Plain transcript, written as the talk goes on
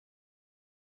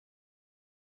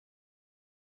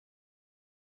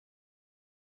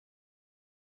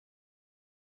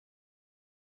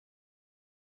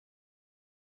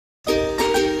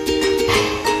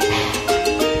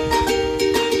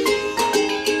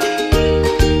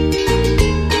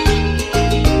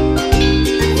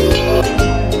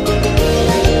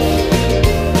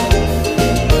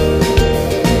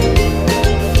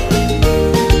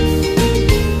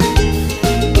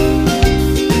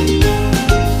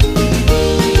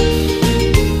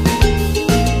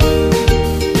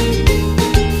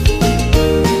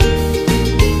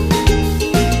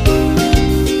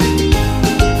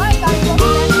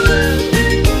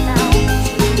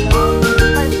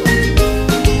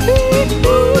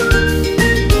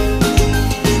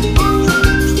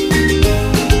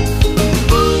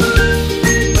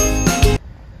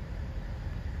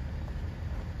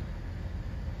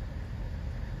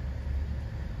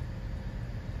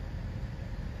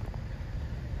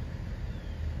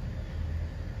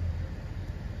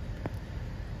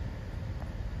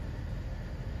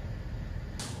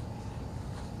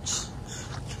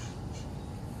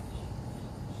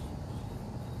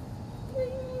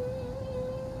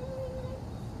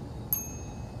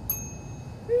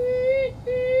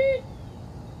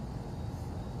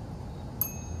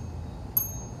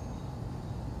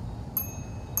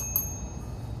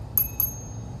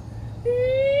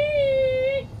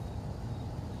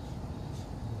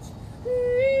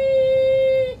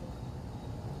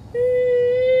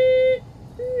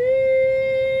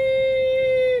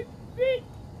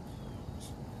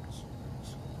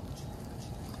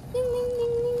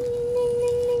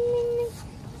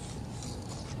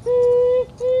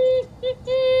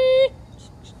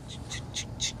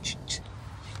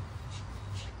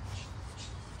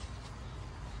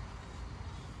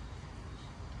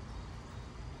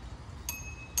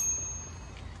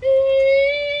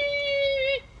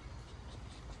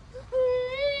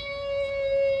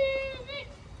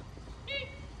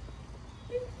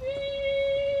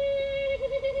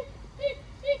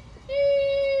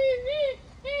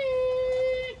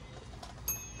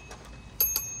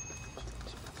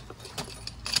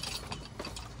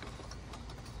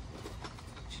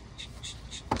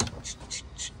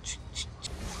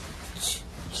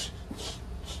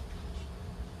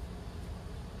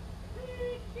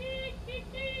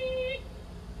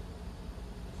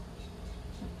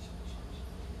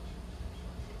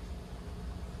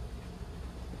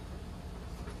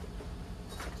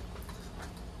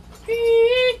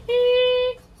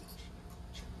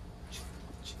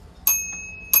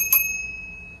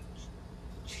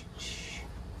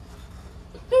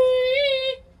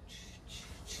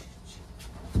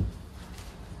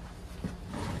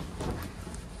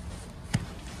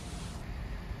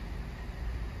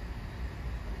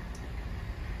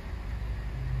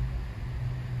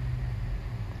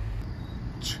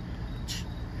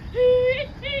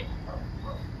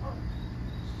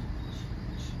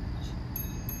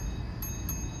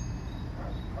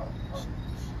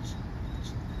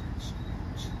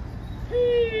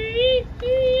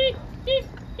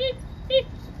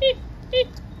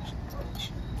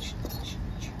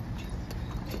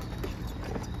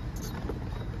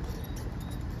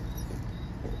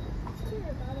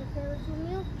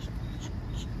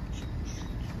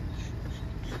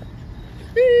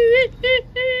Ding, ding, ding,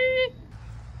 ding,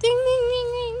 ding, ding,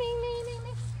 ding,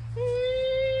 ding.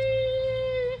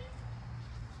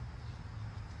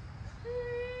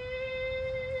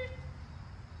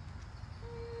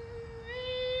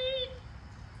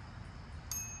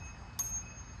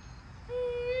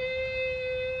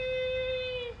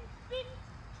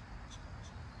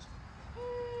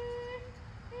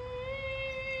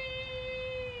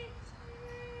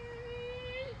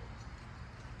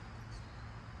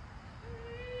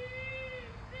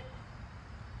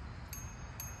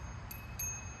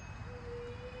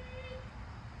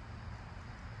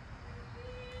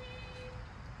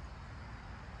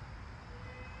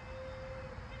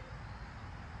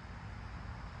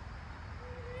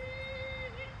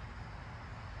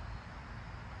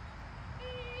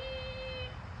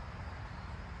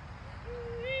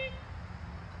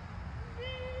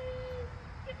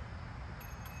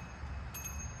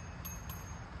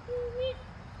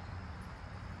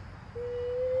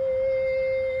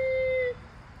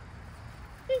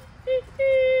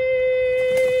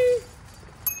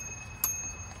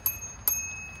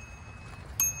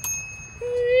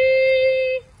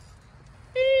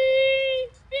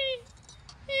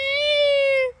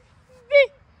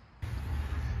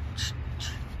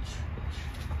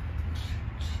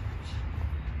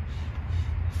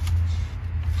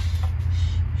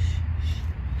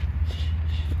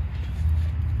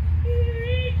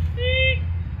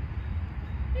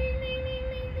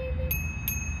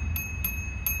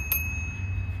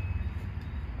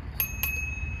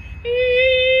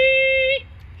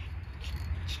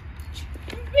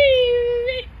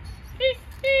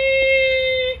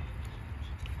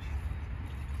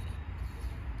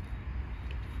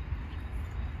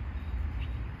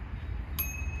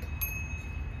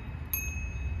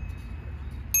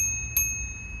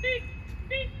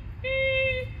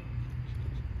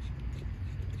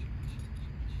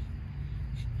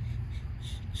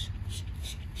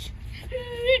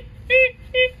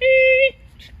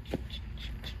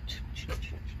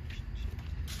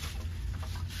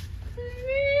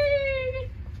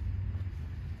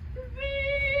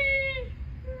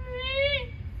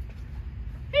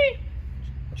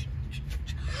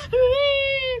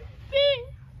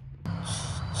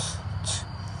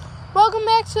 Welcome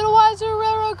back to the Wiser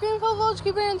Railroad Greenfield Village.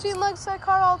 Keep your hands, feet, and legs tight,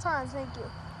 car at all times. Thank you.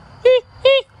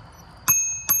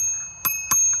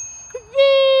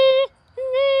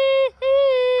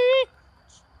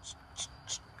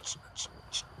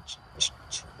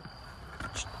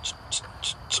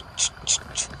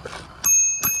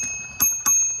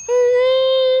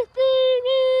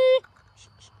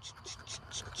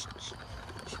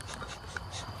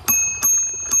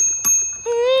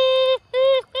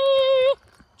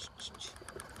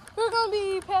 We're going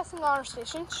to be passing our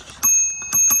station.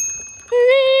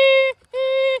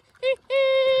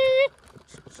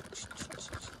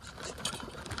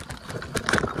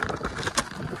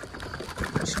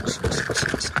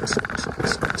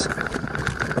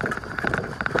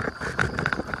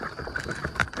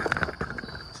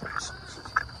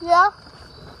 Yeah,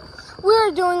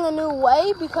 we're doing a new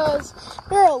way because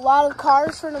there are a lot of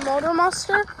cars for the motor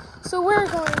muster. So we're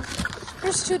going,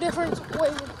 there's two different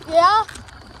ways. Yeah?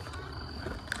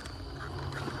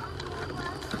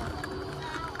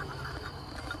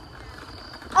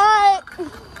 Alright.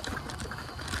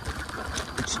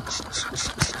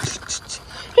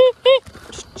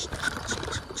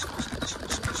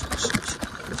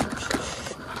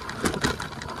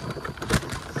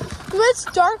 When it's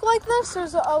dark like this,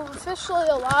 there's officially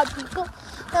a lot of people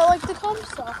that like to come,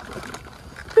 so.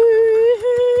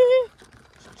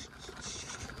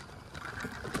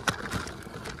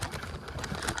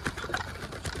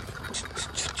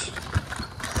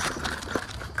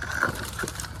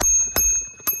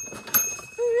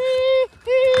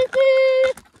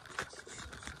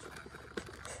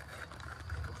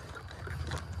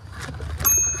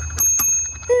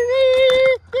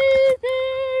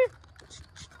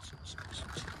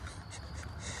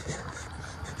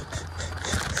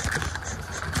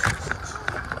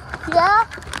 Yeah?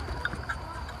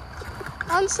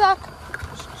 One sec.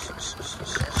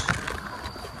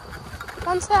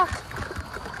 One sec.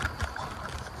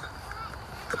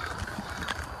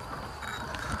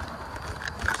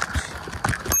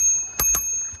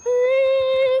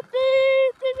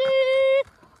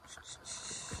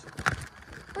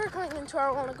 We're coming into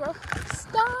our Wanna Grow.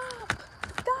 Stop!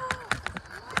 Stop!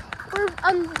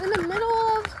 I'm in the middle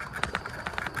of...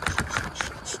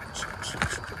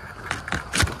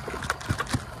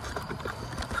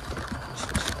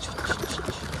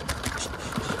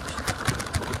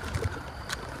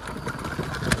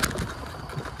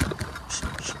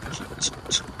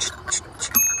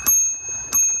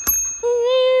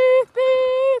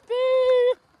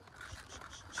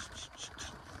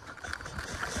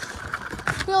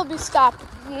 stop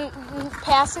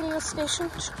passing the station.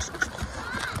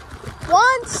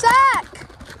 1 sec.